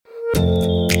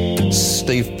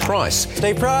Steve Price.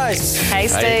 Steve Price. Hey,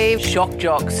 Steve. Shock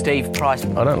jock Steve Price.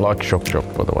 I don't like shock jock,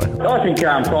 by the way. I think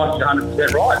Price is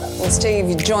 100% right. Well,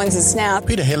 Steve joins us now.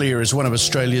 Peter Hellier is one of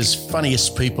Australia's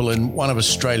funniest people and one of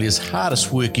Australia's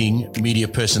hardest working media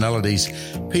personalities.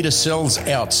 Peter sells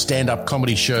out stand-up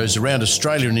comedy shows around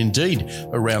Australia and indeed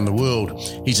around the world.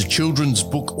 He's a children's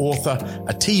book author,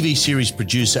 a TV series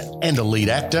producer and a lead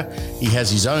actor. He has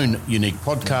his own unique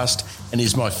podcast and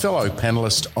is my fellow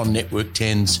panellist on Network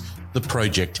 10's The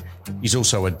Project. He's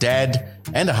also a dad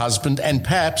and a husband, and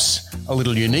perhaps a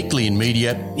little uniquely in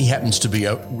media, he happens to be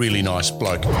a really nice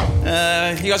bloke. You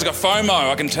guys have got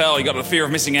FOMO, I can tell. You got the fear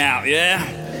of missing out, yeah?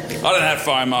 I don't have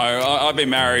FOMO. I've been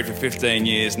married for 15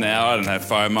 years now. I don't have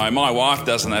FOMO. My wife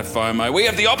doesn't have FOMO. We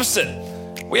have the opposite.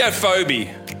 We have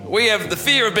phobia. We have the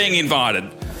fear of being invited.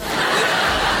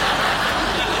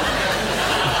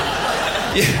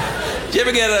 Yeah. Do you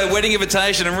ever get a wedding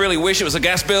invitation and really wish it was a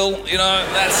gas bill? You know,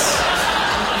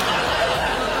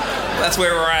 that's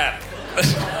where we're at.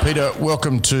 Peter,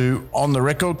 welcome to On The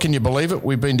Record. Can you believe it?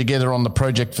 We've been together on the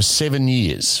project for 7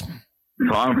 years.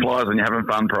 Time flies when you're having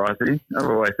fun, Pricey. I've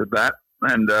always said that.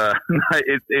 And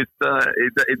it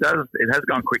has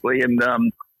gone quickly. And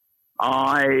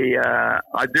I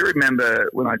do remember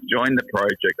when I joined the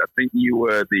project, I think you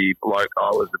were the bloke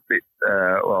I was a bit,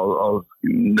 I was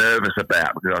nervous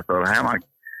about, because I thought, how am I,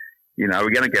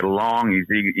 we're going to get along. He's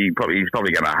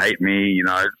probably going to hate me. You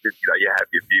have your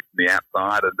view from the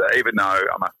outside. And even though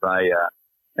I must say,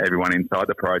 everyone inside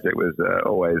the project was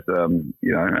always,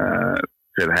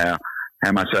 said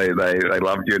how much they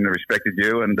loved you and respected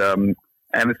you. And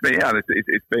it's been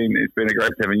a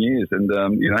great 7 years. And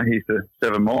here's to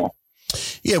 7 more.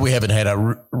 Yeah, we haven't had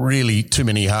really too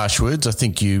many harsh words. I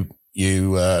think you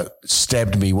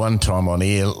stabbed me one time on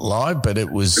air live, but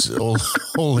it was all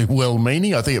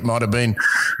well-meaning. I think it might have been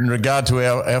in regard to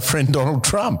our friend Donald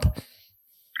Trump.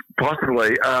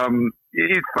 Possibly.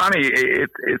 It's funny.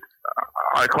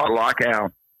 I quite like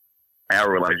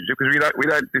our relationship, because we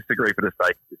don't disagree for the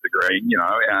sake of disagreeing,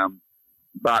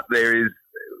 but there is,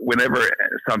 whenever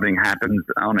something happens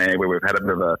on air where we've had a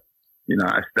bit of a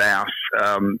stoush,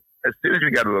 as soon as we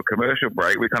go to a commercial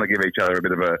break, we kind of give each other a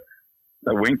bit of a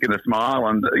wink and a smile.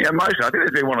 And emotion. I think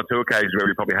there's been 1 or 2 occasions where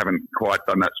we probably haven't quite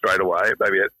done that straight away.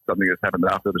 Maybe it's something that's happened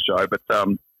after the show. But,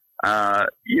 I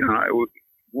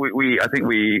think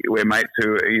we're mates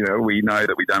who, we know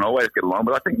that we don't always get along.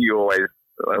 But I think you always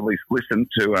at least listen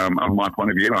to my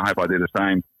point of view. And I hope I do the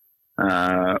same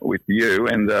with you.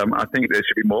 And I think there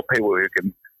should be more people who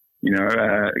can,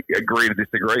 agree to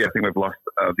disagree. I think we've lost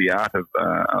the art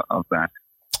of that.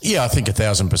 Yeah, I think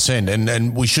 1,000%.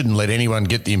 And we shouldn't let anyone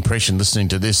get the impression listening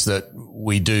to this that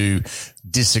we do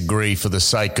disagree for the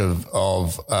sake of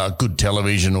good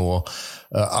television or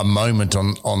a moment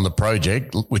on the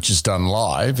project, which is done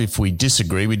live. If we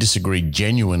disagree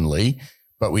genuinely,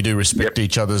 but we do respect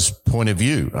each other's point of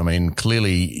view. I mean,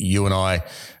 clearly you and I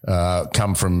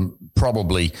come from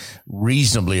probably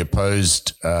reasonably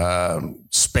opposed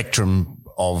spectrum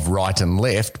of right and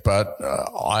left, but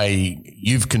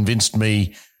you've convinced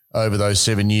me over those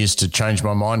 7 years to change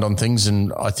my mind on things,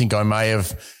 and I think I may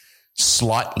have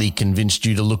slightly convinced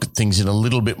you to look at things in a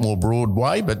little bit more broad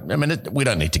way. But I mean, we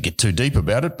don't need to get too deep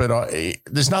about it, but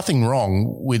there's nothing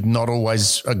wrong with not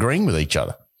always agreeing with each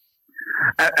other.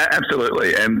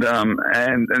 Absolutely, and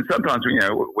sometimes when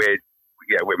we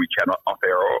chat off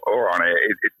air or on air,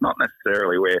 it's not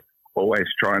necessarily we're always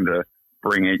trying to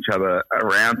bring each other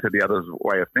around to the other's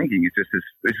way of thinking. It's just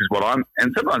this is what I'm,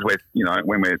 and sometimes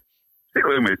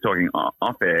particularly when we're talking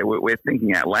off air, we're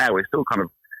thinking out loud. We're still kind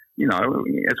of,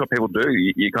 that's what people do.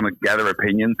 You kind of gather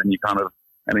opinions, and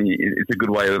it's a good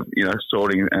way of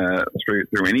sorting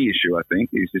through any issue. I think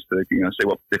is just to see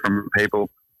what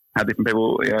how different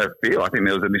people feel. I think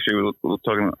there was an issue we were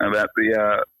talking about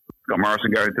Scott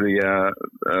Morrison going to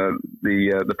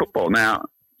the football. Now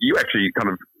you actually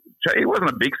it wasn't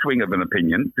a big swing of an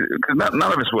opinion, because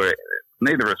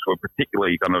neither of us were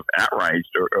particularly kind of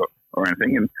outraged or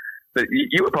anything, but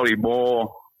you were probably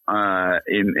more had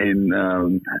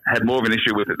more of an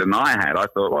issue with it than I had. I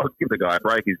thought, well, give the guy a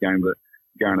break. He's going to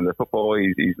the football.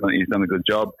 He's done a good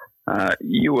job.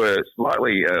 You were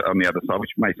slightly on the other side,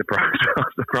 which may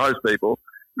surprise people.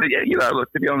 But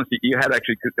look, to be honest, you had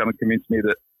actually kind of convinced me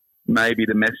that maybe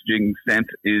the messaging sent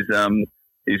is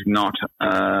not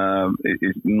the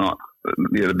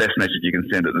best message you can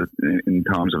send in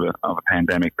times of a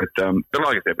pandemic. But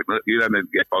like I said, you don't need to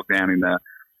get bogged down in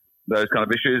those kind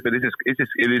of issues. But it is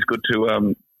good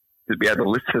to be able to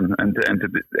listen and to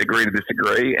agree to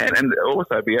disagree, and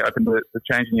also be open to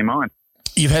changing your mind.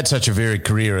 You've had such a varied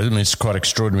career. I mean, it's quite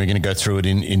extraordinary. We're going to go through it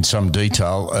in some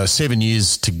detail. 7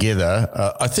 years together.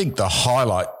 I think the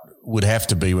highlight would have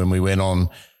to be when we went on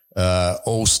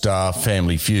All-Star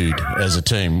Family Feud as a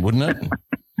team, wouldn't it?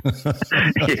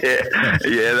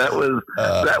 yeah,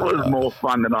 that was more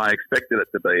fun than I expected it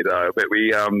to be, though. But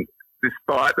we,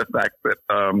 despite the fact that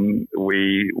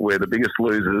we were the biggest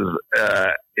losers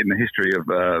in the history of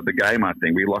the game, I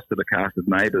think we lost to the cast of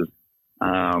Neighbours.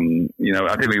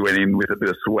 I think we went in with a bit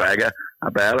of swagger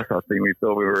about us. I think we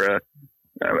thought we were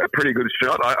a pretty good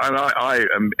shot. I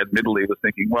admittedly was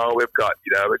thinking, well, we've got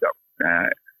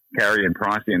Carey and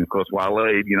Pricey and of course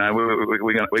Waleed.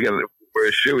 We're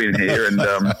a shoe in here, and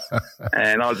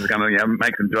and I was just going to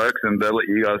make some jokes and let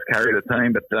you guys carry the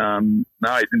team. But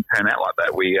no, it didn't turn out like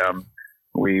that.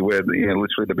 We were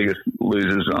literally the biggest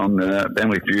losers on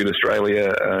Family Feud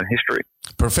Australia history.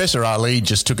 Professor Ali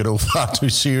just took it all far too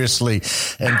seriously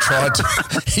and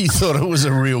he thought it was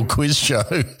a real quiz show.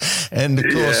 And of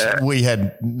course, we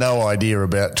had no idea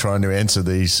about trying to answer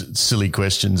these silly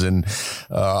questions. And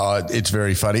it's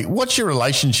very funny. What's your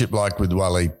relationship like with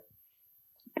Waleed?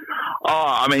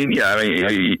 Oh, you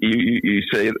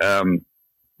see it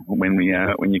when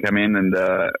you come in, and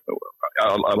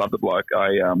I love the bloke.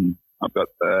 I've got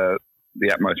the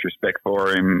utmost respect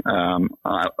for him.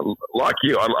 Like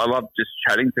you, I love just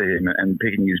chatting to him and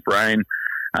picking his brain.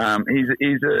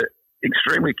 He's a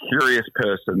extremely curious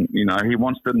person. He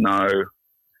wants to know.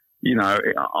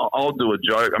 I'll do a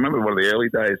joke. I remember one of the early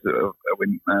days of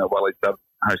when Waleed started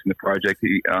hosting the project.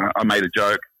 I made a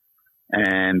joke,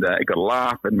 and it got a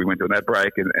laugh, and we went to an ad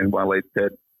break, and Waleed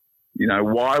said,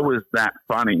 why was that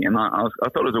funny? And I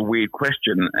thought it was a weird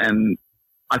question, and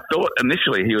I thought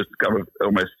initially he was kind of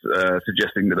almost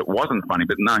suggesting that it wasn't funny,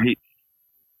 but no, he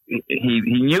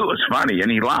knew it was funny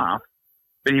and he laughed,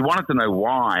 but he wanted to know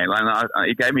why. And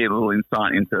he gave me a little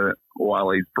insight into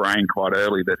Waleed's brain quite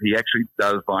early, that he actually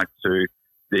does like to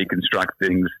deconstruct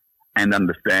things and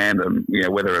understand them,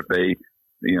 whether it be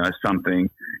something,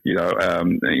 a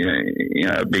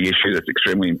big issue that's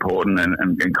extremely important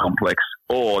and complex,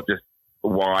 or just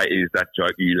why is that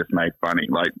joke you just made funny?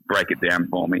 Like, break it down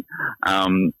for me.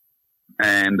 And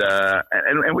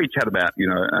we chat about,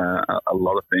 a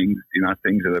lot of things,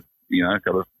 things that are,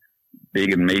 kind of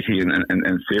big and meaty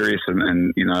and serious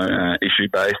and issue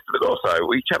based, but also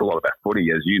we chat a lot about footy,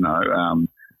 as you know.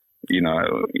 We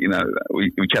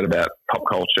chat about pop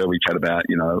culture, we chat about,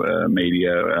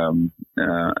 media,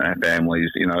 our families,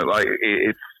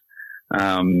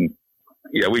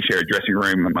 we share a dressing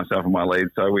room, myself and Waleed,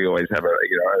 so we always have a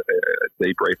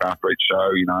debrief after each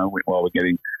show, while we're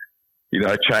getting,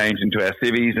 changed into our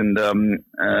civvies. And,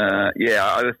 I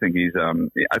just think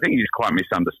I think he's quite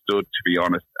misunderstood, to be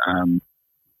honest.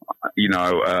 He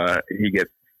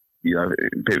gets,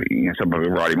 some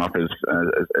people write him off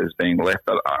as being left,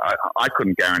 but I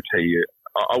couldn't guarantee you.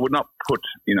 I would not put,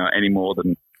 any more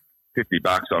than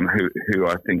 $50 on who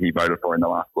I think he voted for in the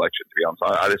last election, to be honest.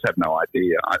 I just have no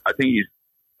idea. I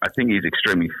think he's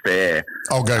extremely fair.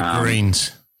 I'll go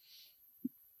Greens.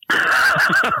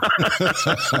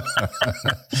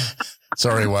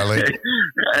 Sorry, Waleed.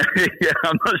 Yeah,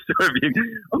 I'm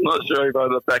not sure if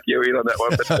I'll back you in on that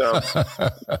one, but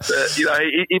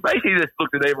he basically just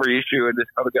looked at every issue and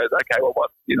just kind of goes, okay, well,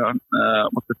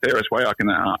 what's the fairest way I can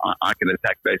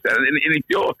attack this? And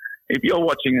if you're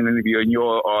watching an interview and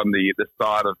you're on the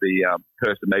side of the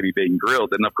person maybe being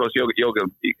grilled, then of course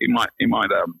it might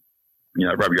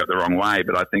rub you up the wrong way.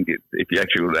 But I think if you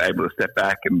actually were able to step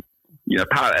back and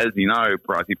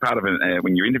Pricey, part of it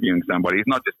when you're interviewing somebody, it's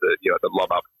not just the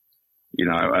lob up,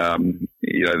 the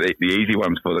easy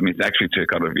ones for them. It's actually to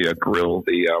kind of grill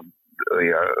their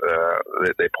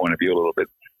point of view a little bit.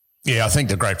 Yeah, I think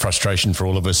the great frustration for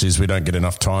all of us is we don't get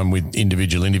enough time with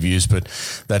individual interviews, but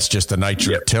that's just the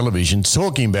nature of television.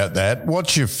 Talking about that,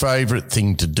 what's your favourite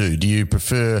thing to do? Do you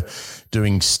prefer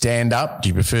doing stand-up? Do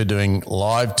you prefer doing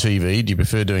live TV? Do you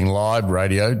prefer doing live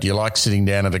radio? Do you like sitting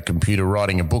down at a computer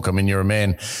writing a book? I mean, you're a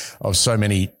man of so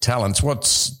many talents.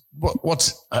 What's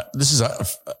this is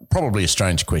probably a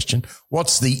strange question.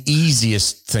 What's the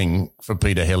easiest thing for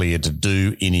Peter Hellier to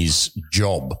do in his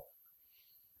job?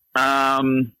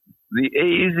 The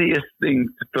easiest thing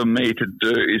for me to do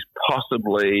is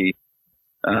possibly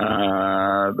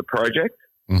the project.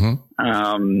 Mm-hmm.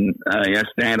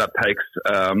 Stand up takes.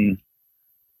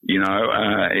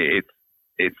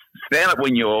 It's stand up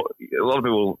when a lot of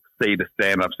people see the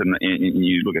stand ups and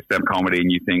you look at stand up comedy and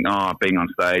you think, being on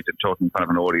stage and talking in front of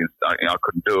an audience, I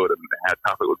couldn't do it, and how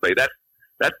tough it would be.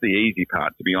 That's the easy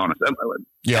part, to be honest.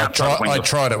 Yeah, I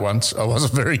tried it once. I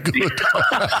wasn't very good.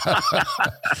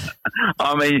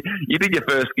 I mean, you did your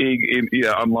first gig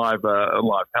on live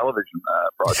television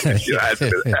broadcast. You had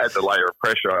the layer of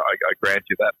pressure. I grant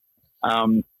you that.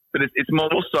 But it's more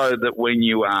so that when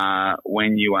you are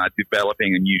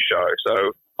developing a new show.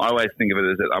 So I always think of it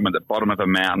as that I'm at the bottom of a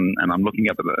mountain and I'm looking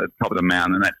up at the top of the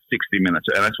mountain, and that's 60 minutes.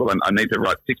 And that's what I need to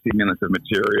write 60 minutes of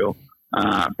material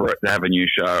for it to have a new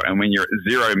show. And when you're at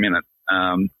 0 minutes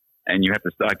and you have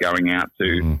to start going out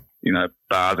to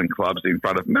bars and clubs in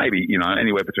front of maybe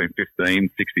anywhere between 15,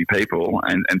 60 people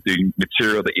and do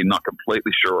material that you're not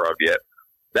completely sure of yet,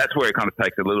 that's where it kind of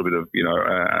takes a little bit of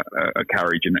a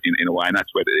courage in a way, and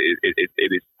that's where it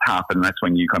is tough. And that's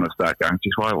when you kind of start going,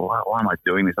 geez, why am I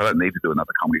doing this? I don't need to do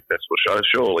another comedy festival show,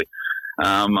 surely.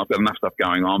 I've got enough stuff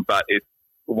going on. But it's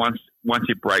once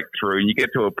you break through and you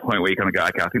get to a point where you kind of go,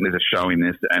 okay, I think there's a show in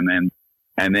this,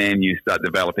 and then you start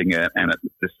developing it, and it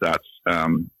just starts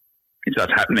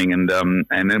happening, and then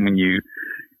when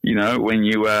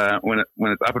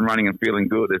it's up and running and feeling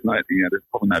good, there's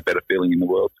probably no better feeling in the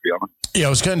world, to be honest. Yeah, I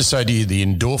was going to say to you, the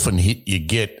endorphin hit you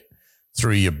get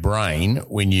through your brain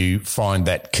when you find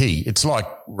that key. It's like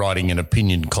writing an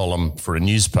opinion column for a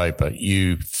newspaper.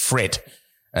 You fret,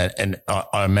 and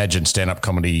I imagine stand-up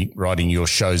comedy writing your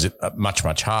shows much,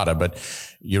 much harder, but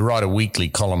you write a weekly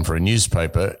column for a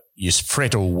newspaper, you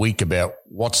fret all week about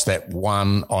what's that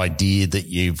one idea that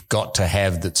you've got to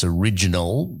have that's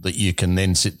original that you can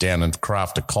then sit down and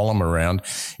craft a column around.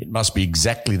 It must be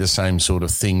exactly the same sort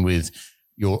of thing with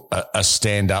a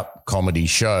stand-up comedy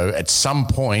show. At some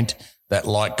point, that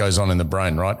light goes on in the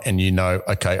brain, right? And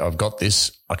okay, I've got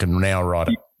this. I can now write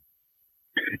it.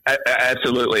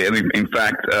 Absolutely. And in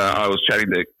fact, I was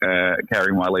chatting to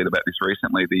Carrie Wiley about this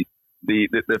recently.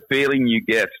 The feeling you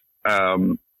get,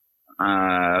 the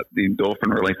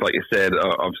endorphin release, like you said,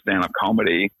 of stand-up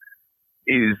comedy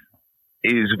is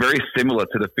very similar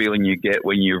to the feeling you get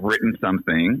when you've written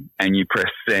something and you press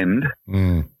send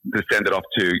to send it off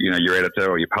to your editor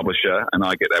or your publisher. And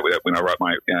I get that when I write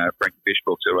my Frankie Fish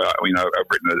book too. I've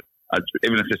written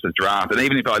even if it's just a draft, and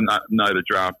even if I know the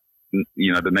draft,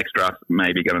 the next draft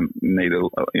may be going to need a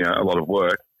lot of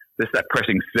work. Just that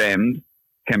pressing send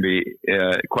can be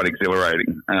quite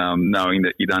exhilarating, knowing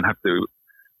that you don't have to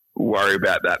worry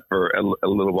about that for a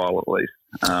little while at least.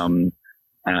 And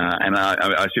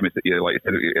I assume it's, like you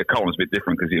said, a column's a bit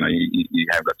different because, you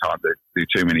haven't got time to do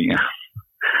too many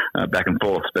back and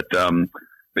forths. But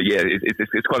yeah,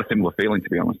 it's quite a similar feeling, to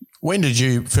be honest. When did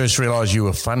you first realise you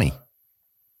were funny?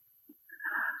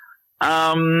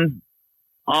 I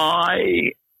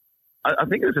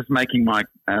think it was just making my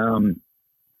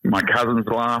cousins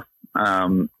laugh.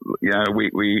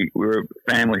 We were a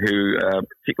family who,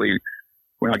 particularly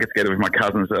when I get together with my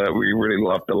cousins, we really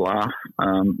love to laugh.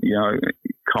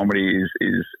 Comedy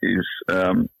is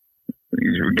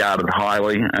regarded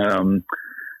highly. Our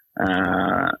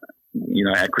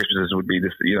Christmases would be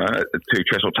just, 2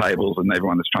 trestle tables and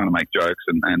everyone is trying to make jokes.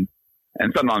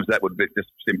 And sometimes that would just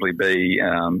simply be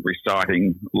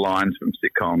reciting lines from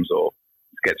sitcoms or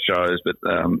sketch shows, but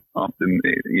often,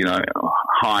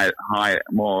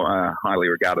 more highly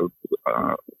regarded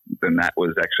than that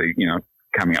was actually,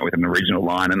 coming up with an original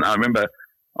line. And I remember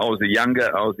I was the younger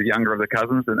of the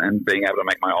cousins, and being able to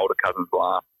make my older cousins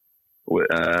laugh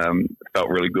felt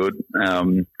really good.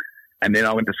 And then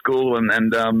I went to school and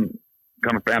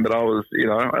kind of found that I was,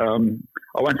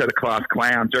 I won't say the class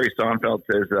clown. Jerry Seinfeld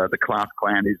says the class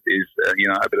clown is a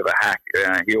bit of a hack.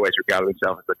 He always regarded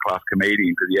himself as a class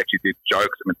comedian because he actually did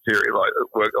jokes and material,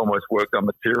 almost worked on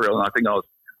material. And I think I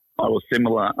was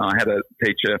similar. I had a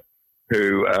teacher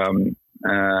who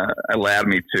allowed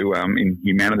me to, in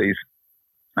humanities,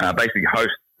 basically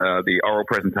host the oral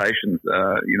presentations.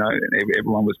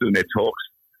 Everyone was doing their talks,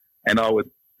 and I would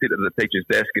sit at the teacher's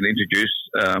desk and introduce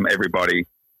everybody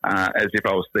as if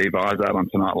I was Steve Izard on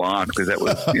Tonight Live, because that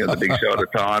was the big show at the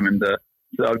time. And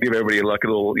so I'd give everybody like a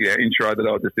little intro that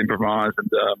I would just improvise, and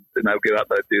then they'll get up,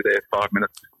 they'd do their 5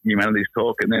 minutes humanities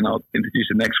talk, and then I'll introduce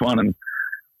the next one. And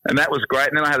that was great.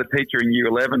 And then I had a teacher in Year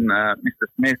 11, Mr.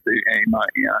 Smith, who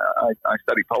I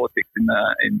studied politics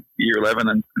in Year 11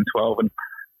 and 12,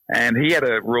 and he had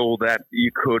a rule that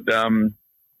you could at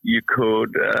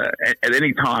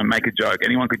any time make a joke.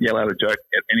 Anyone could yell out a joke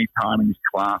at any time in his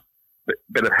class,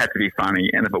 but it had to be funny.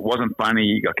 And if it wasn't funny,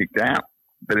 you got kicked out.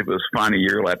 But if it was funny,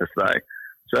 you're allowed to say.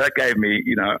 So that gave me,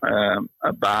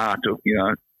 a bar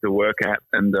to work at,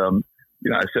 and a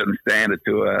certain standard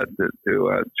to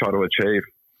try to achieve.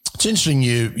 It's interesting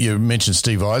you mentioned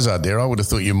Steve Izard there. I would have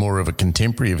thought you're more of a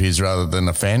contemporary of his rather than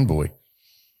a fanboy.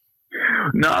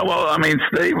 No, well, I mean,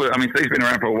 Steve's been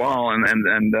around for a while, and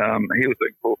he was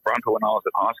doing Full Frontal when I was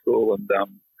at high school, and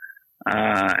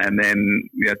then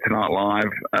Tonight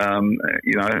Live, kind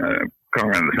of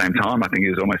around at the same time. I think he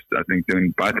was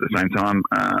doing both at the same time,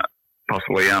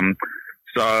 possibly.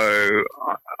 So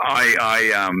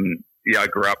I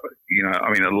grew up,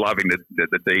 loving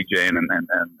the DJ and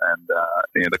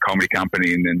the comedy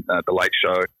company, and then the Late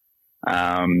Show.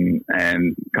 And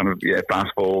kind of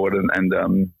fast forward and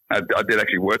I did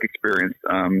actually work experience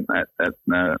at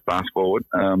Fast Forward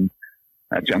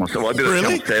at Channel 7. I did it at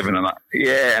Channel 7, and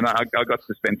I got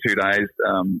to spend 2 days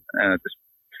just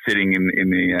sitting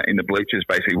in the bleachers,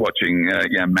 basically watching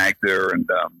Magda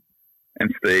and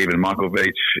Steve and Michael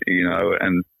Veitch,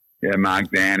 and Mark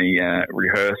Downey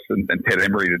rehearse, and Ted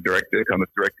Emery, the director, kind of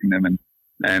directing them,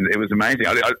 and it was amazing.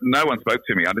 No one spoke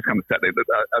to me. I just kind of sat there.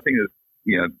 I think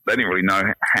they didn't really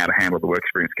know how to handle the work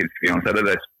experience kids, to be honest. So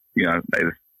they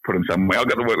just put them somewhere. I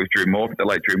got to work with Drew Morfitt, the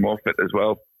late Drew Morfitt as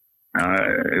well.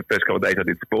 The first couple of days I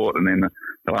did sport, and then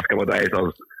the last couple of days I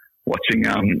was watching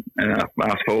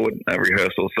Fast Forward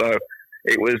rehearsal. So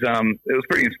it was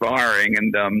pretty inspiring,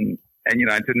 and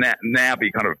to now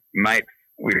be kind of mates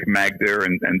with Magda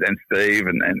and Steve,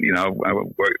 and I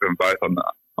worked with them both on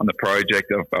the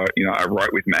project of I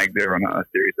wrote with Magda on a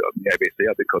series on the ABC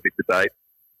I did called It to Date.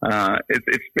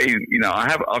 It's been,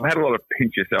 I've had a lot of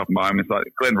pinch yourself moments.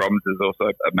 Like Glenn Robbins is also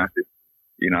a massive,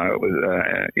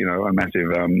 a massive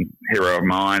hero of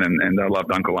mine, and I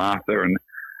loved Uncle Arthur and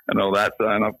all that. So,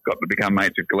 and I've got to become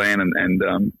mates with Glenn and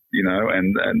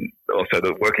also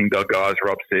the Working Dog guys,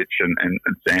 Rob Sitch and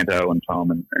Santo and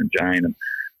Tom and Jane.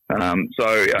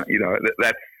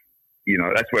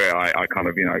 That's where I kind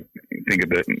of, think of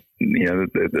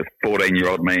the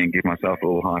 14-year-old me and give myself a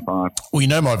little high five.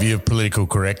 Well, my view of political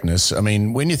correctness. I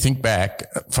mean, when you think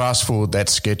back, Fast Forward, that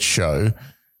sketch show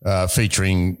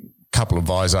featuring a couple of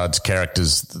Vizard's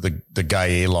characters, the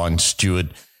gay airline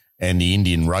steward and the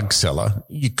Indian rug seller,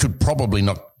 you could probably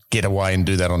not get away and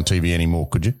do that on TV anymore,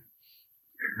 could you?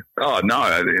 Oh, no.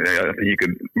 I think you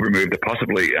could remove the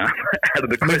possibly out of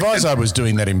the question. Vizard was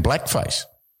doing that in blackface.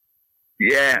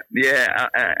 Yeah,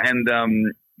 and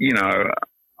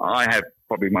I have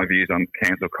probably my views on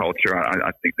cancel culture.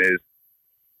 I think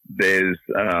there's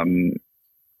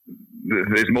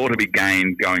more to be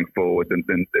gained going forward than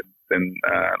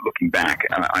looking back.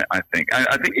 I think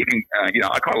you can.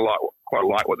 I quite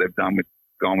like what they've done with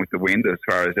Gone with the Wind, as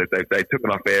far as they took it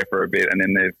off air for a bit, and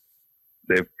then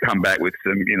they've come back with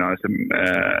some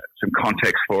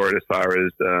context for it, as far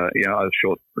as a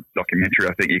short documentary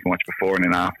I think you can watch before and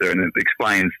then after, and it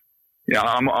explains.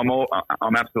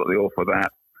 I'm absolutely all for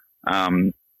that.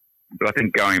 But I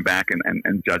think going back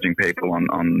and judging people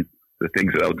on the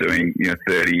things that they were doing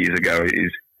 30 years ago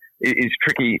is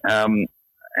tricky, and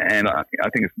I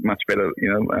think it's much better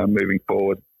moving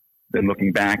forward than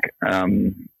looking back. But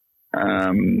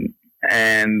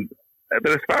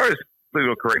as far as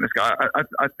political correctness go,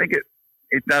 I think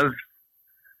it does.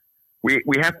 We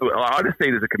have to. I just see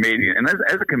it as a comedian, and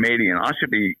as a comedian, I should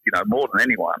be more than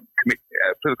anyone.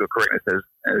 Political correctness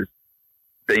has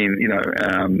been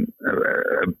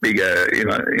a bigger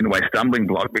in a way stumbling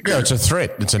block, because it's a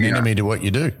threat. It's an enemy to what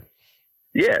you do.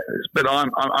 Yeah, but I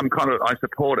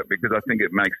support it because I think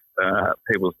it makes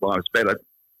people's lives better.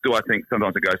 Do I think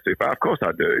sometimes it goes too far? Of course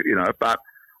I do.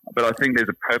 But I think there's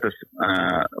a purpose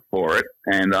for it,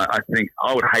 and I think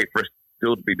I would hate for us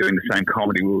still to be doing the same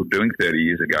comedy we were doing 30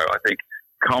 years ago. I think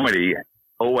comedy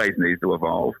always needs to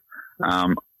evolve.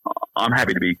 I'm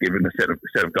happy to be given a set of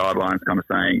guidelines, kind of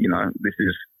saying, this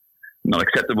is not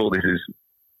acceptable. This is,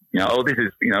 this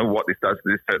is, what this does to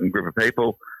this certain group of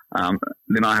people.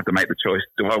 Then I have to make the choice.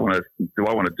 Do I want to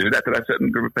do that to that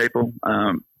certain group of people?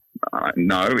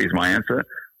 No is my answer.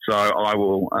 So I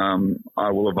will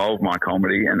evolve my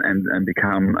comedy and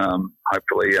become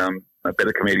hopefully a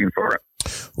better comedian for it.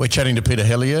 We're chatting to Peter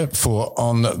Hellier for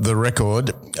On the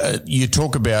Record. You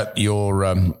talk about your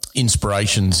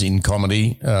inspirations in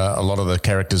comedy, a lot of the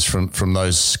characters from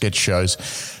those sketch shows.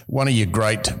 One of your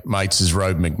great mates is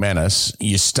Rove McManus.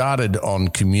 You started on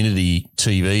community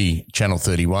TV, Channel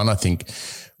 31, I think,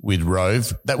 with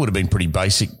Rove. That would have been pretty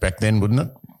basic back then, wouldn't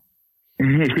it?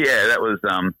 Yeah, that was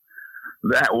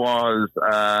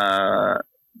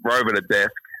Rove at a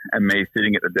desk and me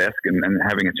sitting at the desk and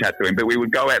having a chat to him. But we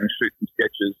would go out and shoot some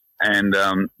sketches, and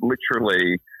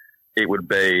literally it would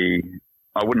be,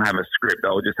 I wouldn't have a script,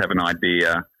 I would just have an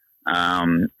idea.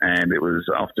 And it was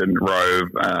often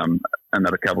Rove,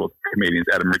 another couple of comedians,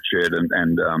 Adam Richard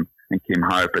and Kim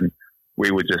Hope, and we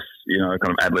would just,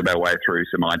 kind of ad-lib our way through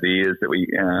some ideas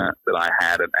that I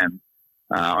had. And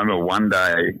I remember one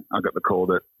day I got the call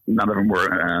that none of them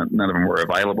were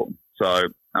available. So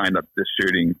I ended up just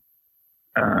shooting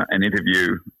an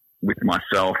interview with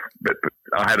myself. But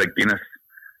I had a Guinness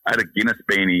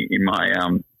beanie in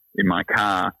my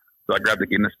car. So I grabbed a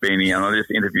Guinness beanie and I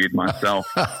just interviewed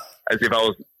myself as if I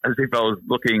was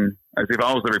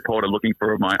the reporter looking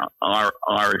for my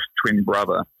Irish twin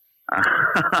brother,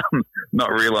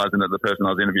 not realizing that the person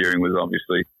I was interviewing was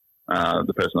obviously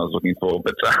the person I was looking for.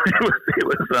 But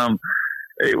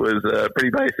it was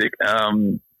pretty basic,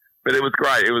 but it was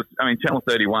great. It was, Channel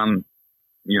 31.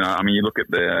 You look at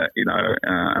and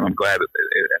I'm glad it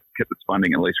kept its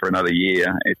funding at least for another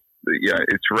year.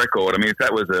 It's record. If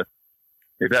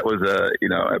that was a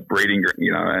breeding,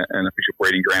 an official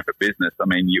breeding ground for business,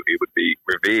 it would be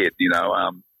revered.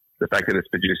 The fact that it's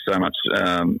produced so much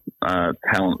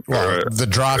talent. The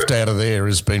draft out of there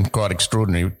has been quite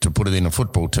extraordinary, to put it in a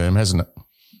football term, hasn't it?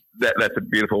 That's a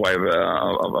beautiful way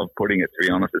of putting it. To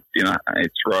be honest,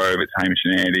 it's Rove, it's Hamish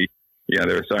and Andy.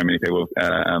 There are so many people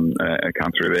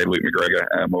come through there. Luke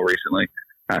McGregor more recently,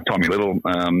 Tommy Little.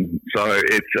 So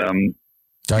it's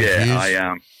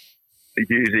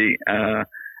Husey. And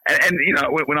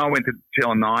when I went to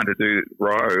Channel 9 to do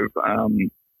Rove,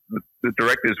 the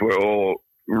directors were all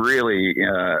really,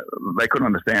 they couldn't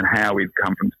understand how we'd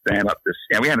come from stand-up to,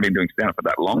 we hadn't been doing stand-up for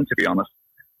that long, to be honest,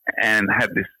 and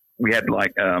we had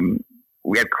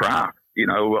craft,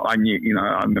 I knew,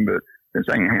 I remember them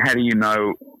saying, how do you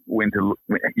know when to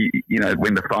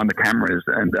find the cameras?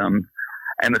 And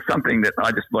it's something that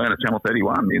I just learned at Channel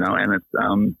 31, and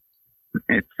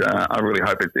I really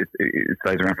hope it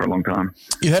stays around for a long time.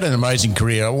 You had an amazing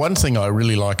career. One thing I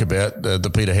really like about the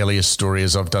Peter Hellier story,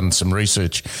 is I've done some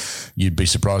research. You'd be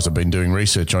surprised I've been doing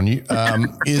research on you,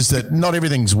 is that not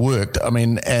everything's worked.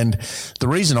 And the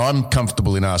reason I'm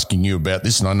comfortable in asking you about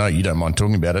this, and I know you don't mind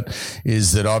talking about it,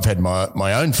 is that I've had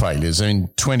my own failures. In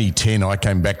 2010, I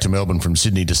came back to Melbourne from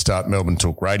Sydney to start Melbourne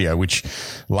Talk Radio, which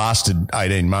lasted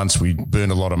 18 months. We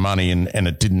burned a lot of money and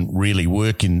it didn't really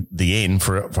work in the end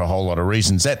for a whole lot of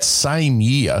reasons. That same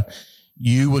year,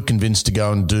 you were convinced to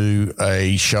go and do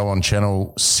a show on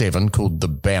Channel 7 called The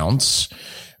Bounce.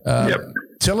 Yep.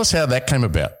 Tell us how that came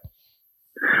about.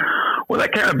 Well,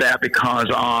 that came about because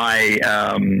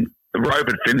Rove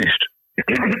had finished.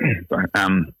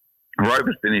 Rove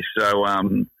had finished, so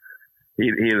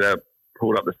he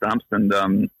pulled up the stumps and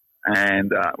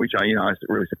which I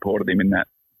really supported him in that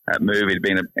move. He'd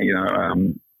been a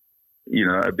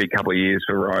big couple of years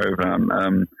for Rove.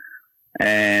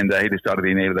 And he decided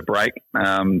he needed a break. So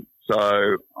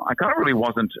I kind of really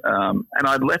wasn't, and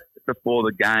I'd left before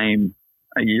the game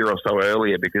a year or so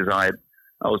earlier because I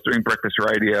was doing breakfast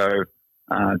radio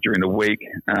during the week,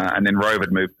 and then Rove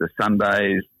had moved to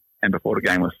Sundays, and before the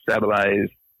game was Saturdays.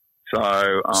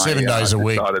 So 7 days a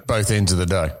week, both ends of the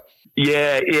day.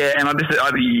 Yeah, and I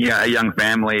had a young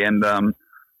family, and I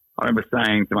remember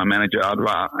saying to my manager, I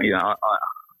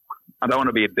don't want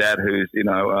to be a dad who's,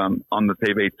 on the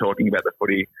TV talking about the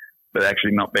footy, but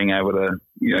actually not being able to,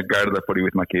 go to the footy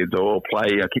with my kids or play,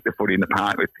 kick the footy in the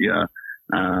park with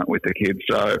the kids.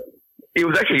 So it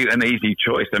was actually an easy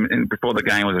choice. And before the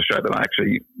game was a show that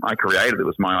I created. It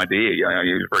was my idea. It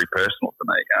was very personal to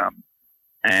me.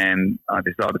 And I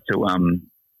decided to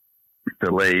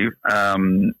leave.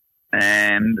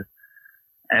 And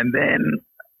then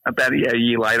about a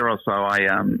year later or so, I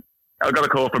got a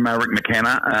call from Rick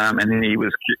McKenna, and he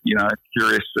was,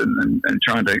 curious and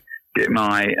trying to get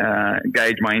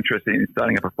gauge my interest in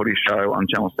starting up a footy show on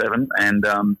Channel 7.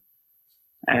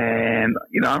 And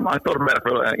I thought about it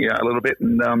for a little bit,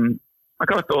 and I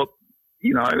kind of thought,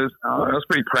 I was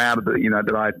pretty proud of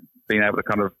that I'd been able to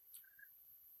kind of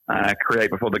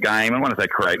create before the game. And when I say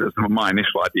create, it was my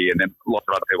initial idea, and then lots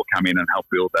of other people come in and help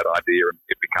build that idea, and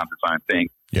it becomes its own thing.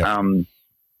 Yeah.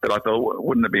 But I thought,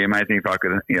 wouldn't it be amazing if I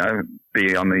could, be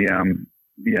on the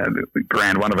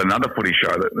ground one of another footy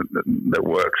show that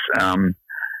works.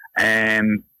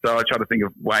 And so I tried to think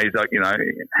of ways,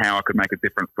 how I could make a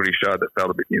different footy show that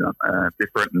felt a bit,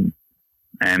 different.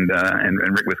 And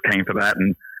Rick was keen for that.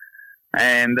 And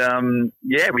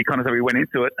we kind of we went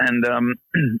into it, and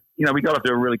we got off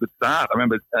to a really good start. I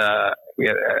remember our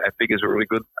figures were really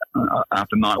good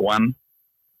after night one.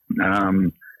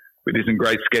 We did some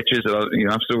great sketches that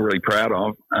I'm still really proud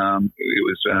of. It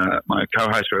was my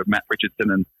co-host were Matt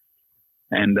Richardson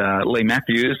and Lee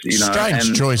Matthews.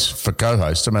 Strange choice for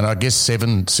co-host. I guess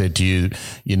Seven said to you,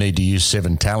 you need to use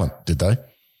 7 talent. Did they?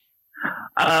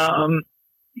 I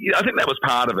think that was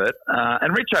part of it.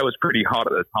 And Richo was pretty hot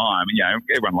at the time.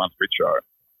 Everyone loves Richo.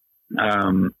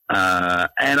 And I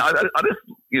just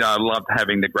loved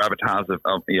having the gravitas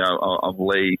of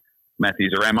Lee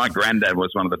Matthews around. My granddad was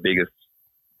one of the biggest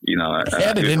you know.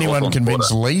 How did anyone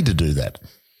convince Lee to do that?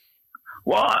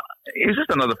 Well, it was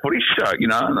just another footy show, you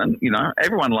know, and you know,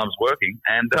 everyone loves working,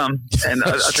 and I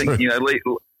think, you know,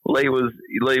 Lee was,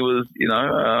 you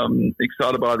know,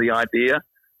 excited by the idea.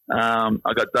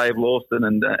 I got Dave Lawson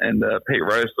and Pete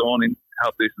Rosethorn in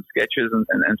help do some sketches and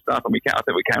stuff, and I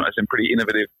think we came up with some pretty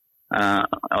innovative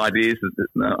ideas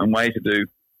and ways to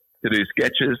do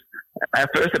sketches. Our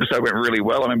first episode went really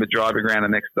well. I remember driving around the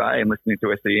next day and listening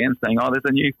to SEN saying, "Oh, there's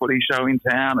a new footy show in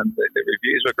town," and the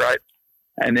reviews were great.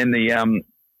 And then the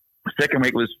second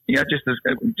week was, you know, just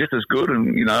as good.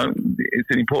 And you know, it's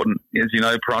an important, as you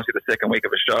know, price of the second week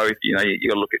of a show. You know, you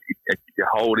got to look at your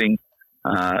holding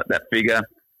that figure,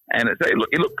 and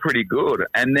it looked pretty good.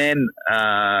 And then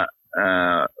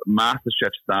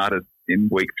MasterChef started in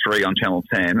week 3 on Channel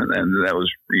 10, and that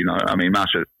was, you know, I mean,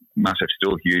 MasterChef's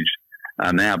still huge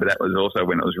now, but that was also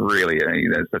when it was really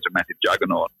such a massive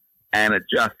juggernaut, and it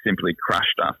just simply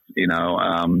crushed us, you know.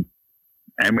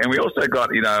 And we also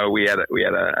got, you know, we had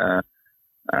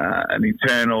an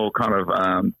internal kind of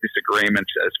disagreement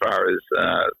as far as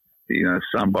you know,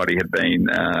 somebody had been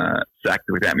sacked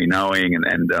without me knowing,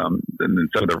 and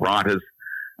some of the writers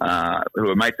who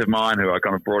were mates of mine who I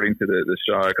kind of brought into the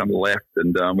show kind of left,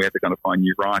 and we had to kind of find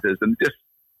new writers, and just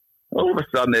all of a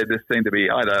sudden there just seemed to be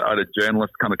I had a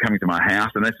journalist kind of coming to my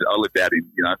house, and I lived out in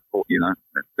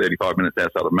 35 minutes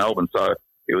outside of Melbourne, so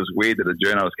it was weird that a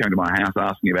journalist came to my house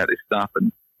asking about this stuff,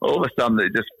 and all of a sudden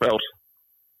it just felt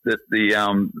that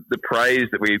the praise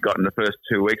that we'd got in the first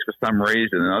 2 weeks for some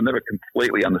reason, and I never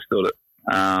completely understood it,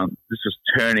 this was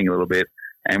turning a little bit,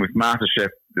 and with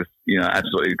MasterChef just, you know,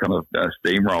 absolutely kind of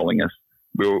steamrolling us,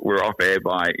 we were off air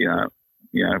by you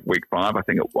know week 5, I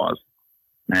think it was,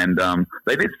 and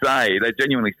they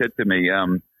genuinely said to me,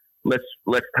 let's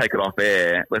take it off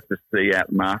air, let's just see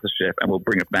out MasterChef, and we'll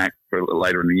bring it back for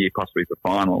later in the year, possibly for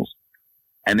finals.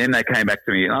 And then they came back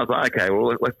to me, and I was like, okay,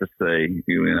 well, let's just see,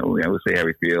 you know, we'll see how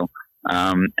we feel.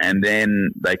 And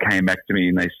then they came back to me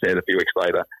and they said a few weeks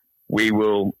later,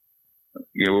 we'll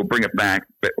bring it back,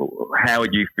 but how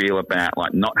would you feel about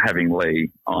like not having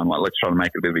Lee on? Like, let's try to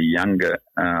make it a bit of a younger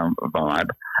vibe.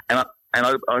 And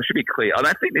I should be clear, I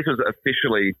don't think this was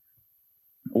officially,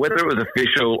 whether it was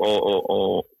official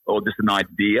or just an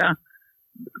idea,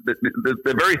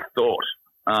 the very thought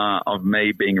of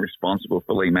me being responsible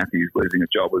for Lee Matthews losing a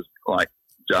job was like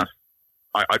just,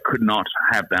 I could not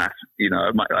have that. You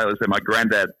know, my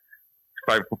granddad's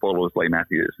favourite footballer was Lee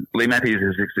Matthews. Lee Matthews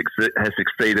has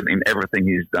succeeded in everything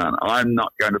he's done. I'm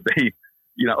not going to be,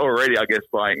 you know, already, I guess,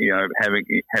 by, you know, having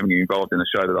him involved in a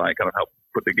show that I kind of helped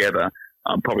put together,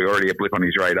 I'm probably already a blip on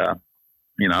his radar,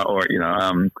 you know, or, you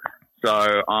know,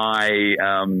 so I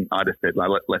just said, like,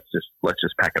 let's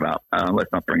just pack it up.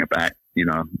 Let's not bring it back. You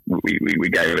know, we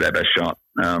gave it our best shot.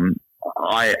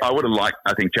 I would have liked,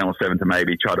 I think, Channel 7 to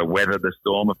maybe try to weather the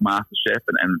storm of MasterChef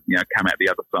and you know, come out the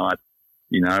other side,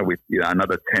 you know, with, you know,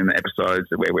 another 10 episodes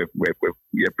where we've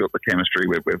built the chemistry,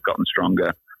 we've gotten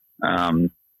stronger,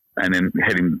 and then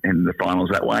heading into the finals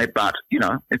that way. But, you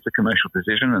know, it's a commercial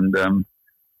decision, and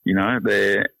you know,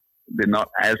 they're not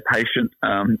as patient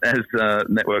as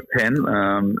Network 10,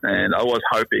 and I was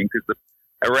hoping, because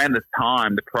around this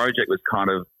time the project was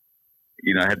kind of,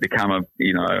 you know, had become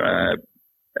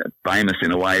famous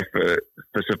in a way for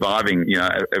surviving, you know,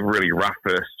 a really rough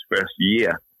first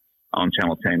year on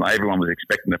Channel 10. Like, everyone was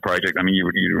expecting the project. I mean, you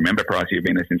remember, Price, you've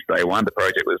been there since day one. The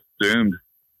project was doomed.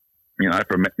 You know,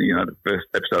 from, you know, the first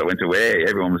episode that went to air,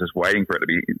 everyone was just waiting for it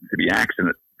to be axed,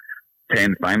 and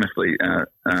 10 famously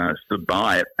stood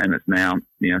by it, and it's now,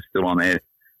 you know, still on air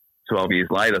 12 years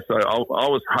later. So I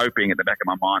was hoping at the back of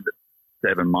my mind that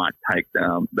 7 might take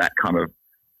that kind of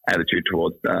attitude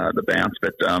towards the bounce,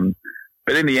 but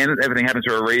in the end, everything happens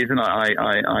for a reason.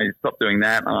 I stopped doing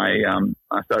that.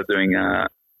 I started doing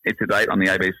It's a Date on the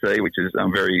ABC, which is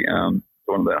very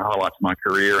one of the highlights of my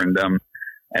career, and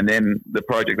then the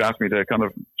project asked me to kind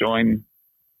of join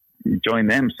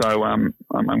them. So I'm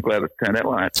glad it turned out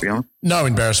like that, to be honest. No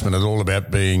embarrassment at all about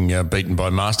being beaten by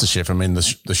MasterChef. I mean,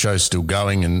 the show's still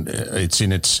going, and it's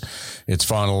in its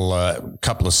final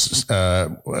couple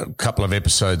of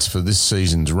episodes for this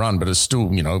season's run, but it's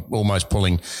still, you know, almost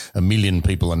pulling 1 million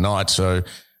people a night. So,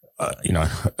 you know,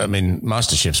 I mean,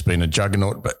 MasterChef's been a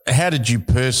juggernaut. But how did you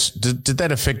did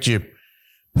that affect you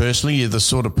personally? You're the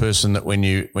sort of person that when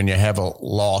you have a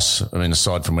loss, I mean,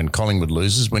 aside from when Collingwood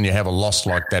loses, when you have a loss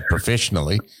like that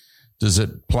professionally, does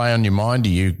it play on your mind? Do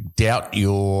you doubt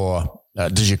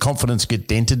does your confidence get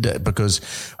dented? Because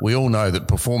we all know that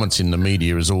performance in the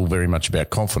media is all very much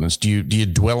about confidence. Do you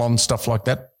dwell on stuff like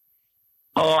that?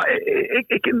 Oh,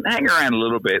 it can hang around a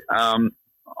little bit.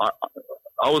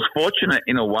 I was fortunate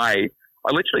in a way.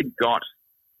 I literally got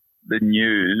the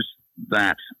news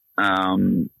that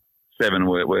Seven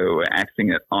were acting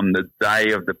it on the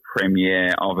day of the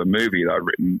premiere of a movie that I'd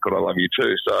written called I Love You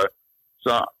Too. So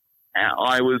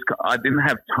I didn't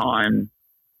have time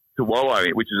to wallow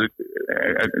it, which is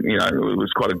it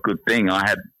was quite a good thing.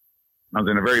 I was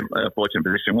in a very fortunate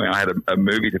position where I had a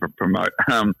movie to promote.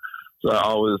 So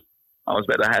I was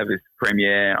about to have this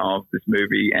premiere of this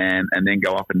movie and then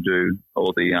go off and do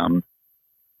all the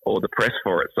press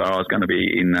for it. So I was going to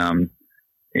be in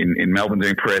Melbourne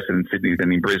doing press, and in Sydney,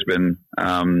 then in Brisbane.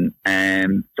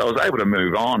 And so I was able to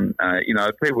move on.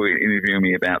 People interviewing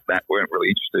me about that weren't really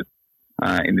interested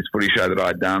in this footy show that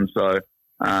I'd done. So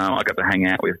I got to hang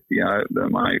out with, the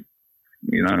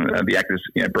actors,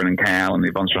 Brendan Cowell and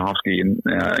Yvonne Strahovski and,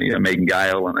 Megan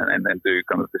Gale and then do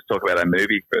kind of just talk about our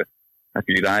movie for a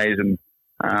few days. And,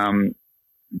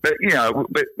 but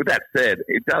with that said,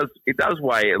 it does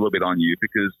weigh a little bit on you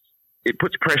because it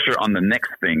puts pressure on the next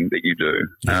thing that you do.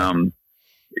 Yeah.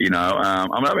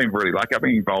 I've been really lucky. I've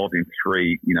been involved in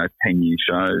 3, 10-year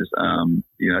shows,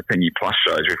 10-year plus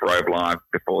shows with Rove Live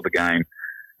before the game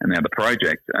and now the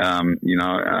project.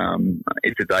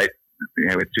 It's a date,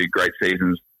 with 2 great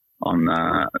seasons on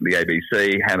the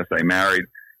ABC. How to Stay Married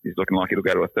is looking like it'll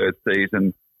go to a 3rd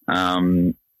season.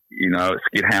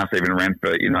 Skid House even ran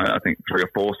for, I think 3 or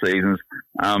 4 seasons.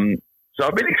 So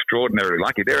I've been extraordinarily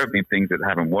lucky. There have been things that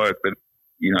haven't worked, but,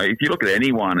 if you look at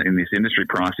anyone in this industry,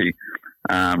 Pricey,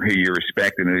 who you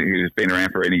respect and who's been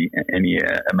around for any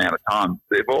amount of time,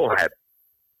 they've all had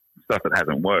stuff that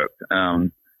hasn't worked.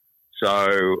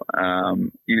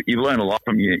 You learn a lot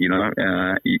from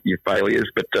your failures,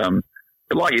 but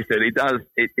like you said,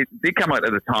 it did come out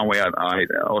at a time where I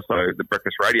also the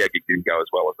breakfast radio gig didn't go as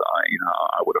well as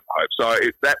I would have hoped. So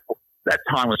that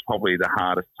time was probably the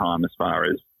hardest time as far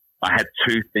as I had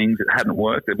 2 things that hadn't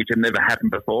worked, which had never happened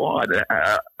before.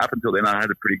 Up until then, I had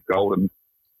a pretty golden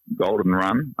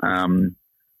run. I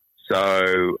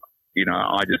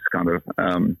just kind of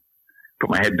put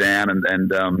my head down and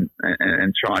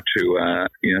try to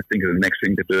think of the next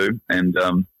thing to do, and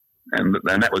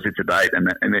that was It's a Date, and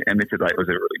It's a Date was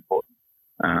a really important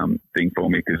thing for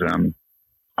me because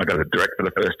I got to direct for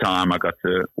the first time. I got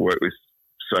to work with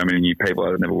so many new people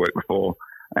I'd never worked before,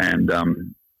 and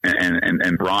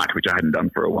write, which I hadn't done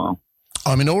for a while.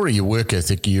 I mean, already your work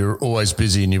ethic, you're always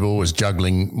busy and you're always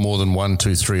juggling more than 1,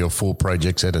 2, 3 or 4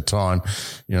 projects at a time.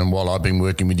 While I've been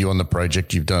working with you on the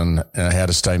project, you've done How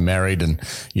to Stay Married and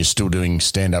you're still doing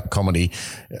stand-up comedy.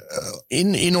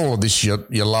 In all of this, your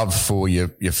love for your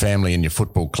family and your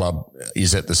football club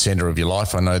is at the centre of your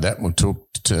life. I know that. We'll talk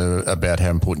about how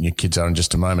important your kids are in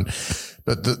just a moment.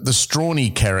 But the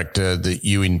Strawny character that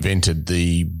you invented,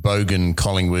 the bogan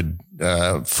Collingwood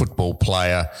football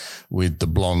player with the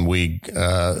blonde wig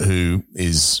who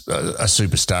is a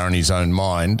superstar in his own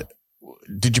mind,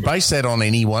 did you base that on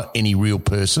any real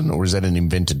person, or is that an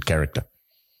invented character?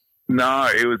 No,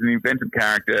 it was an invented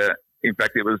character. In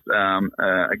fact, it was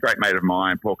a great mate of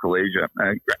mine, Paul Collegia,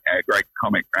 a great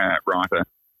comic writer,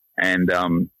 and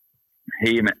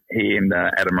he and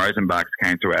Adam Rosenbach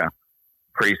came to our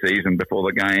pre-season before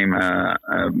the game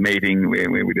meeting where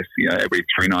we just everybody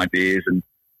threw in ideas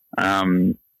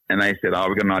and they said,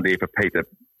 we've got an idea for Pete to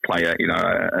play a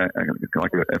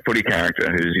footy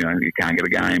character who's you can't get a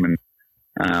game, and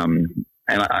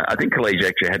I think Collegia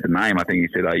actually had the name. I think he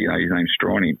said his name's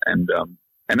Strawny, and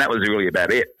that was really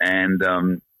about it. And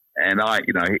I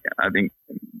think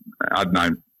I'd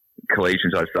known Collegia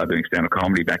since I started doing stand-up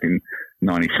comedy back in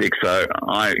 '96. So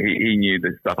he knew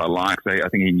the stuff I liked. So I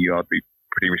think he knew I'd be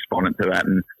pretty respondent to that.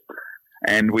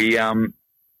 And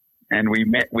we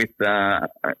met with a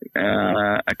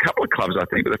couple of clubs, I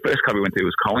think. But the first club we went to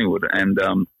was Collingwood, and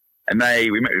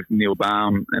we met with Neil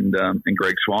Baum and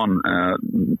Greg Swan,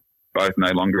 both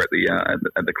no longer at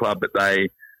the club, but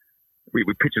we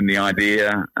pitched them the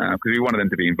idea because we wanted them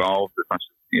to be involved as much as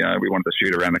we wanted to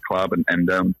shoot around the club, and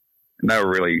they were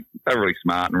really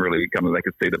smart and really they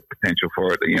could see the potential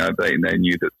for it. They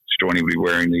knew that Strawny would be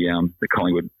wearing the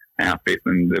Collingwood outfit,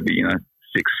 and there'd be 6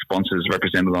 sponsors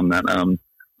represented on that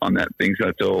thing. So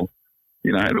it's all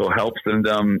it all helps, and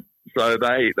so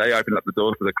they opened up the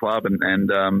doors for the club,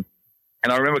 and I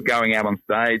remember going out on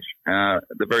stage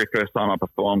the very first time I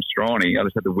performed Strawny. I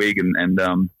just had the wig and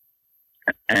I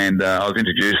was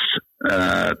introduced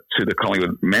to the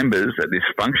Collingwood members at this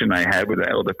function they had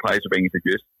where all the players were being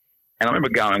introduced. And I remember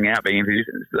going out, being introduced,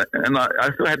 and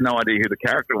I still had no idea who the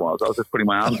character was. I was just putting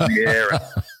my arms in the air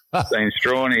and saying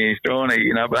Strawny,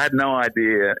 but I had no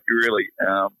idea really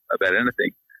about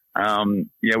anything.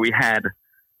 We had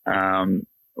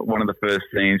one of the first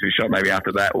scenes we shot maybe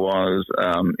after that was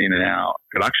in our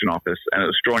production office, and it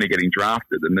was Strawny getting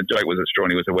drafted. And the joke was that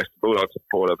Strawny was a Western Bulldogs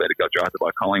supporter that got drafted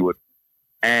by Collingwood.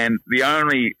 And the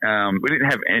only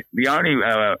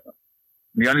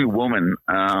the only woman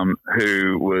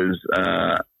who was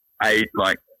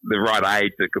like the right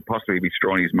age that could possibly be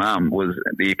Strawny's mum was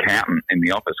the accountant in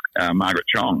the office, Margaret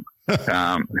Chong,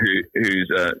 who's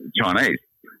Chinese.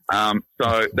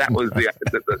 So that was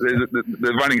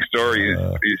the running story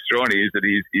is Strawny is that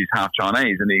he's half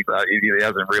Chinese, and he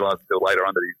hasn't realised until later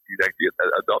on that he's actually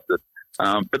adopted.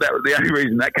 But that was the only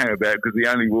reason that came about, because the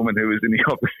only woman who was in the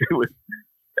office who was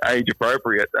age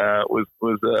appropriate was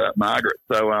Margaret.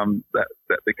 So that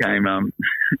became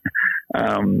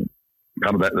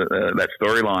kind of that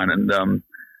storyline, and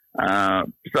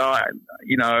so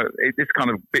it just kind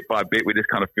of bit by bit we just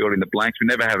kind of filled in the blanks. We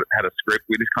never had a script.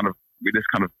 We just kind of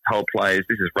told players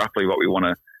this is roughly what we want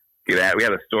to get out. We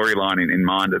had a storyline in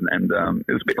mind, and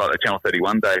it was a bit like the Channel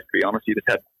 31 days, to be honest. You just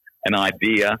had an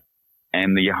idea,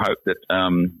 and you hope that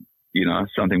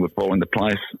something would fall into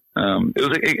place.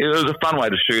 It was a fun way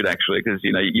to shoot, actually, because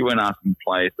you weren't asking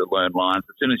players to learn lines.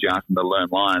 As soon as you asked them to learn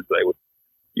lines, they would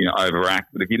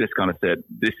overact. But if you just kind of said,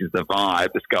 this is the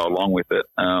vibe, just go along with it.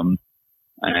 They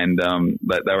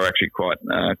were actually quite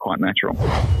natural.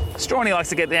 Strawny likes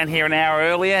to get down here an hour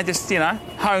earlier, just,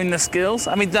 hone the skills.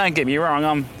 I mean, don't get me wrong,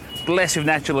 I'm blessed with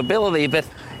natural ability, but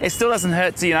it still doesn't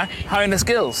hurt to, hone the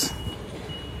skills.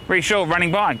 Pretty sure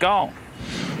running by, goal.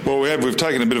 Well, we've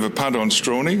taken a bit of a punt on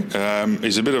Strawny.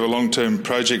 He's a bit of a long-term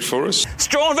project for us.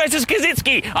 Strawn versus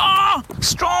Kazitsky. Oh,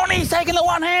 Strawny's taking the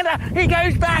one-hander. He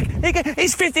goes back.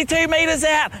 He's 52 metres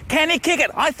out. Can he kick it?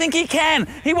 I think he can.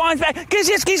 He winds back.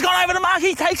 Kazitsky's gone over the mark.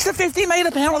 He takes the 50-metre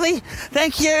penalty.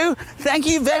 Thank you. Thank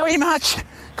you very much.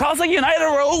 Cosler, you know the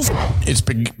rules. It's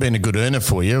been a good earner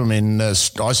for you. I mean, I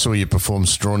saw you perform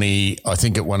Strawny, I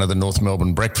think, at one of the North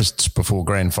Melbourne breakfasts before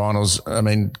grand finals. I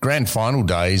mean, grand final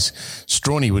days,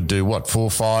 Strawny would do, 4,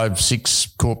 5, 6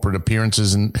 corporate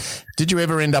appearances. And did you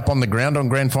ever end up on the ground on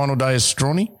grand final day as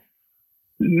Strawny?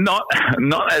 Not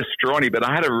as Strawny, but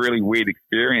I had a really weird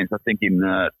experience, I think, in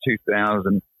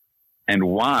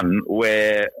 2001,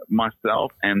 where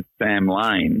myself and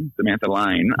Samantha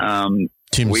Lane,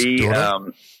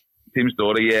 Tim's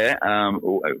daughter, yeah,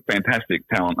 fantastic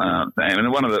talent. And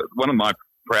one of my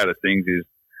proudest things is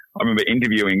I remember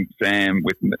interviewing Sam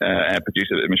with our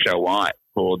producer Michelle White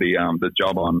for the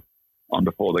job on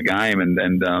Before the Game,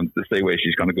 and to see where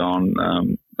she's kind of gone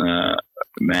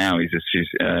now. She's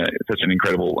such an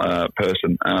incredible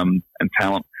person and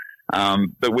talent.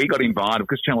 But we got invited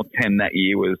because Channel 10 that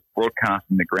year was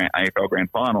broadcasting the AFL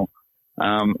Grand Final.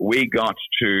 We got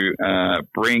to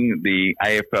bring the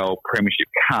AFL Premiership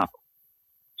Cup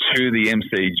to the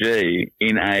MCG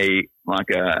in a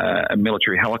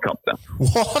military helicopter.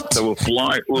 What? So we're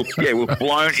flown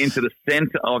into the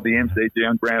centre of the MCG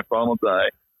on Grand Final day.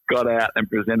 Got out and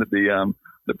presented the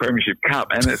Premiership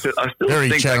Cup, and I still very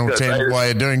think Channel 10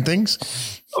 way of doing things.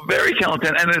 Very Channel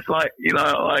 10, and it's like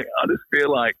I just feel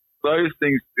like those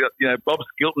things, Bob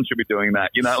Skilton should be doing that.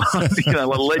 Like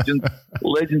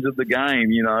legends of the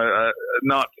game.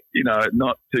 Not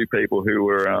two people who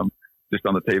were just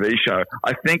on the TV show.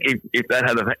 I think if that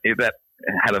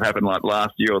had happened like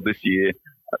last year or this year,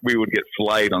 we would get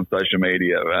flayed on social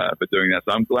media for doing that.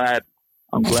 So I'm glad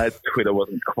Twitter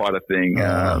wasn't quite a thing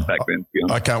back then.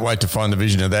 I can't wait to find the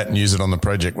vision of that and use it on the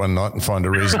project one night and find a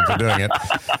reason for doing it.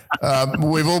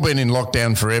 We've all been in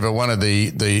lockdown forever. One of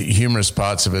the humorous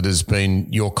parts of it has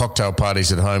been your cocktail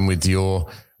parties at home with your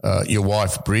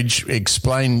wife, Bridge.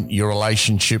 Explain your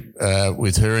relationship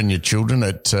with her and your children.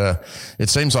 It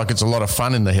seems like it's a lot of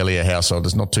fun in the Hellier household.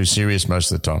 It's not too serious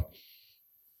most of the time.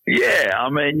 Yeah, I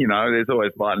mean, there's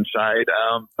always light and shade,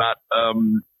 but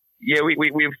yeah,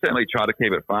 we've certainly tried to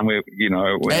keep it fun.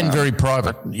 And very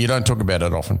private. You don't talk about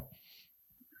it often.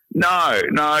 No. I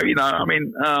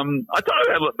mean, I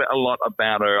talk a lot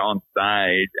about her on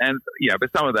stage, and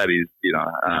but some of that is,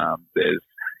 there's,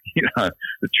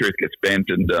 the truth gets bent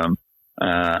and a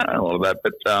lot of that.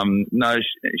 But no,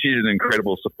 she's an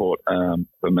incredible support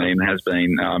for me, and has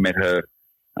been. I met her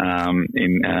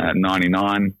in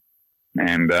 '99.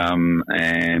 And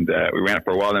we went out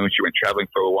for a while. Then she went travelling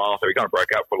for a while, so we kind of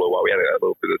broke up for a little while. We had a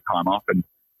little bit of time off, and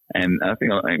I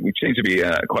think it seems to be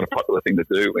quite a popular thing to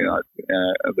do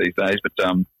these days. But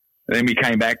then we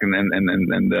came back and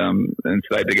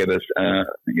stayed together,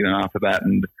 after that.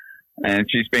 And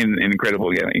she's been an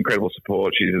incredible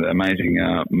support. She's an amazing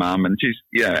mum, and she's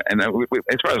And as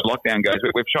far as lockdown goes,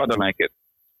 we've tried to make it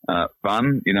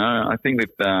fun. I think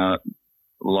that.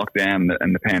 Lockdown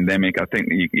and the pandemic, I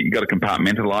think you got to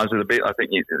compartmentalise it a bit. I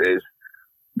think there's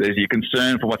there's your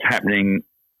concern for what's happening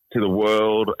to the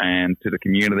world and to the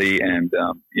community, and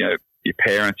your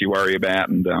parents you worry about,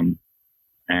 and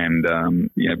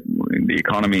the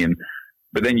economy,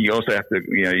 but then you also have to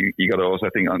you got to also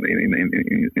think on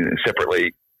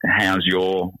separately, how's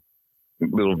your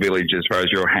little village as far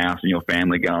as your house and your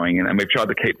family going, and we've tried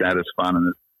to keep that as fun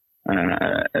and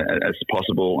as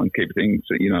possible, and keep things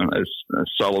as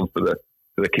solid for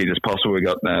the kids as possible. We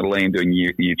got Liam doing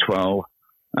year 12.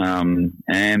 So,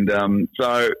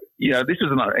 this was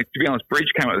to be honest,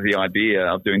 Bridge came up with the idea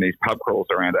of doing these pub crawls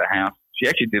around her house. She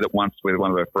actually did it once with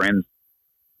one of her friends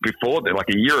before that, like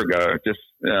a year ago, they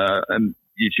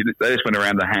just went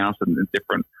around the house and in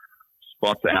different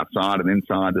spots outside and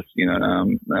inside, just,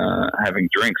 having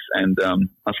drinks. And,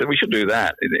 I said, we should do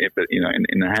that,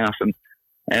 in the house.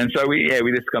 And so we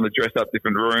just kind of dressed up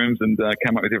different rooms and,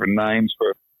 came up with different names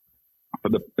for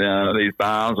these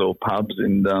bars or pubs,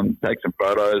 and take some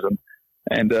photos,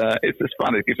 and it's just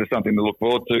fun. It gives us something to look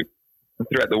forward to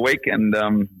throughout the week, and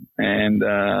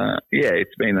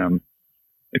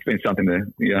it's been something to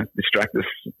distract us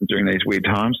during these weird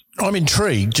times. I'm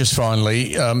intrigued, just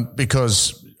finally,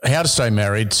 because How to Stay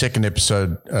Married, second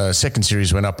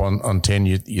series went up on 10.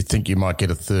 You think you might get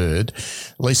a third.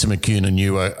 Lisa McCune and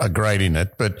you are great in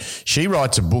it, but she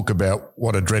writes a book about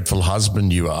what a dreadful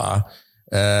husband you are.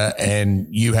 And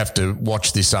you have to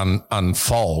watch this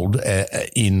unfold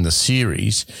in the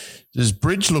series. Does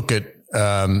Bridge look at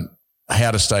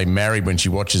How to Stay Married when she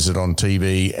watches it on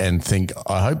TV and think,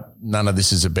 I hope none of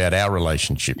this is about our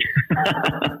relationship?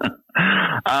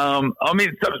 Some of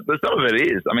it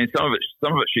is. Some of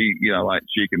it she,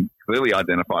 she can clearly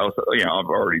identify. Also, I've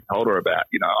already told her about,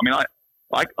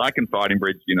 I can fight in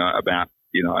Bridge, about,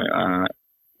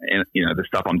 the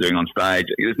stuff I'm doing on stage.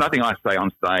 There's nothing I say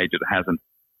on stage that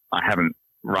I haven't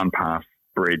run past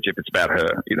Bridge if it's about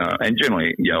her, and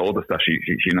generally, all the stuff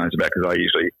she knows about, because I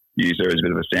usually use her as a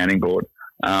bit of a sounding board.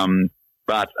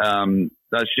 But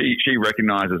she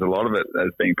recognises a lot of it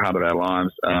as being part of our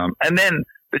lives.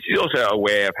 But she's also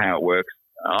aware of how it works.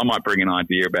 I might bring an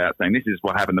idea about saying, this is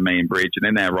what happened to me in Bridge, and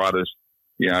then our writers,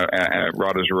 our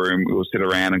writers' room, we will sit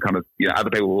around and kind of, other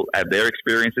people will add their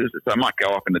experiences. So I might go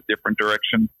off in a different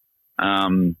direction.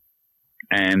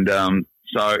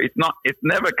 So it's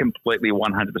never completely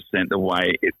 100% the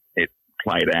way it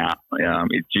played out.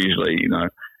 It's usually,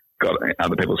 got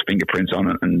other people's fingerprints on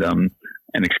it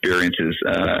and experiences,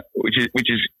 which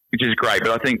is great.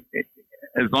 But I think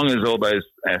as long as all those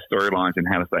storylines in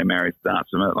How to Stay Married starts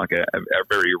from like a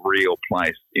very real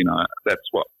place, that's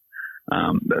what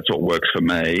works for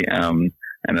me, and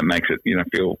it makes it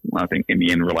feel, I think, in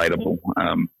the end relatable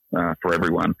for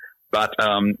everyone. But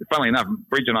funnily enough,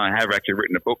 Bridge and I have actually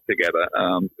written a book together.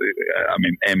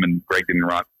 Em and Greg didn't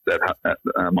write that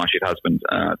My Shit Husband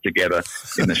together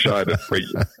in the show, but Bridge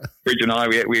and I,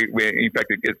 we in fact,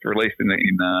 it gets released in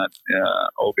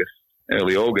August,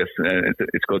 early August.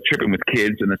 It's called Tripping with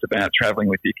Kids, and it's about traveling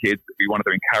with your kids. We wanted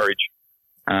to encourage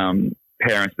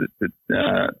parents to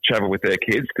travel with their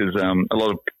kids, because a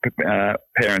lot of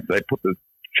parents, they put the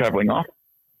traveling off.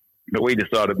 But we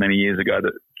decided many years ago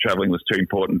that traveling was too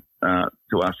important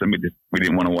to us, and we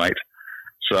didn't want to wait.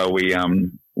 So we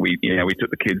took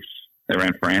the kids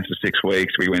around France for 6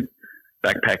 weeks. We went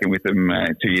backpacking with them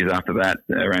 2 years after that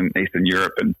around Eastern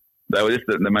Europe, and they were just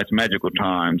the most magical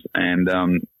times. And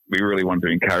we really wanted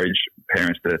to encourage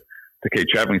parents to keep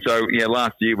traveling. So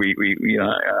last year we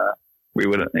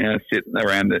would sit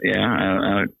around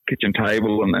the kitchen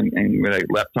table and with our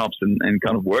laptops and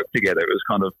kind of work together.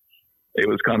 It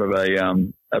was kind of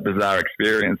a bizarre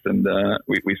experience, and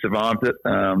we survived it,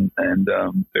 and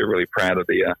we're really proud of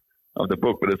the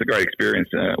book. But it's a great experience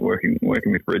working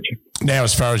with Bridge. Now,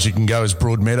 as far as you can go is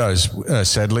Broadmeadows,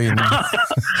 sadly.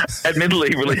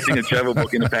 Admittedly, releasing a travel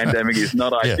book in a pandemic is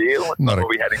not ideal. It's not what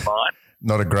we had in mind.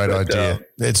 Not a great idea.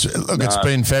 It's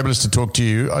been fabulous to talk to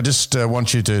you. I just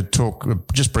want you to talk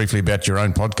just briefly about your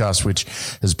own podcast, which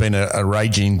has been a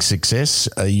raging success.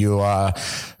 You are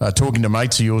talking to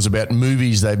mates of yours about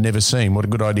movies they've never seen. What a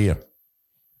good idea.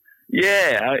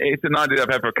 Yeah, it's an idea I've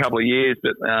had for a couple of years,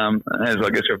 but as I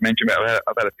guess I've mentioned, I've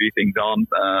had a few things on,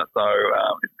 so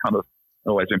it's kind of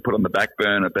always been put on the back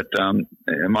burner. But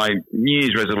my New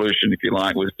Year's resolution, if you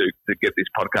like, was to get this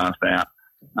podcast out.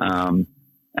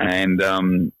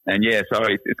 So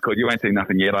it's called You Ain't Seen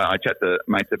Nothing Yet. I chat to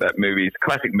mates about movies,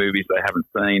 classic movies they haven't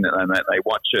seen, and they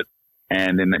watch it,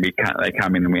 and then they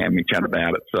come in and we chat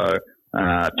about it. So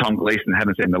Tom Gleeson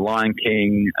hadn't seen The Lion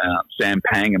King. Sam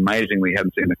Pang amazingly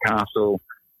hadn't seen The Castle.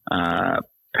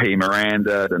 P.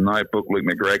 Miranda, The Notebook. Luke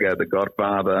McGregor, The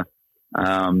Godfather.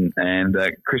 and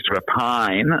Christopher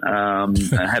Pine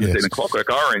hadn't seen A Clockwork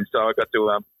Orange, so I got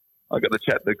to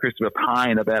chat to Christopher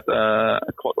Pine about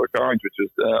A Clockwork Orange, which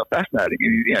was fascinating.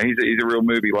 He's a real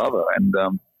movie lover, and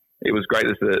it was great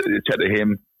to chat to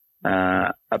him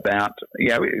about.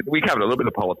 We covered a little bit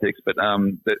of politics, but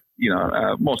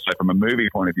more so from a movie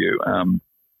point of view.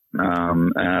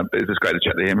 It's just great to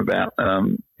chat to him about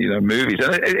movies,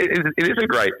 and it is a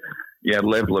great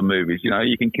level of movies.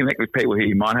 You can connect with people who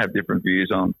you might have different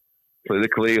views on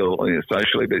politically or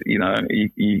socially, but when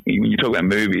you talk about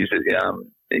movies,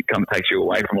 it kind of takes you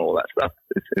away from all that stuff.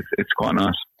 It's quite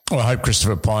nice. Well, I hope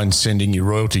Christopher Pine's sending you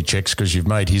royalty checks because you've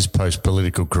made his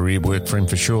post-political career work for him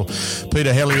for sure.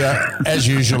 Peter Hellier, as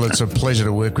usual, it's a pleasure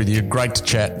to work with you. Great to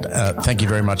chat. Thank you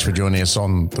very much for joining us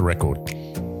on The Record.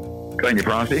 Thank you,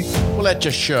 Pricey. Well, that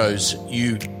just shows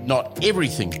you not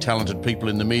everything talented people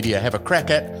in the media have a crack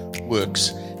at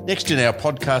works. Next in our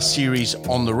podcast series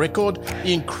On The Record,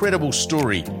 the incredible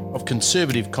story of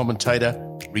Conservative commentator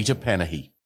Rita Panahi.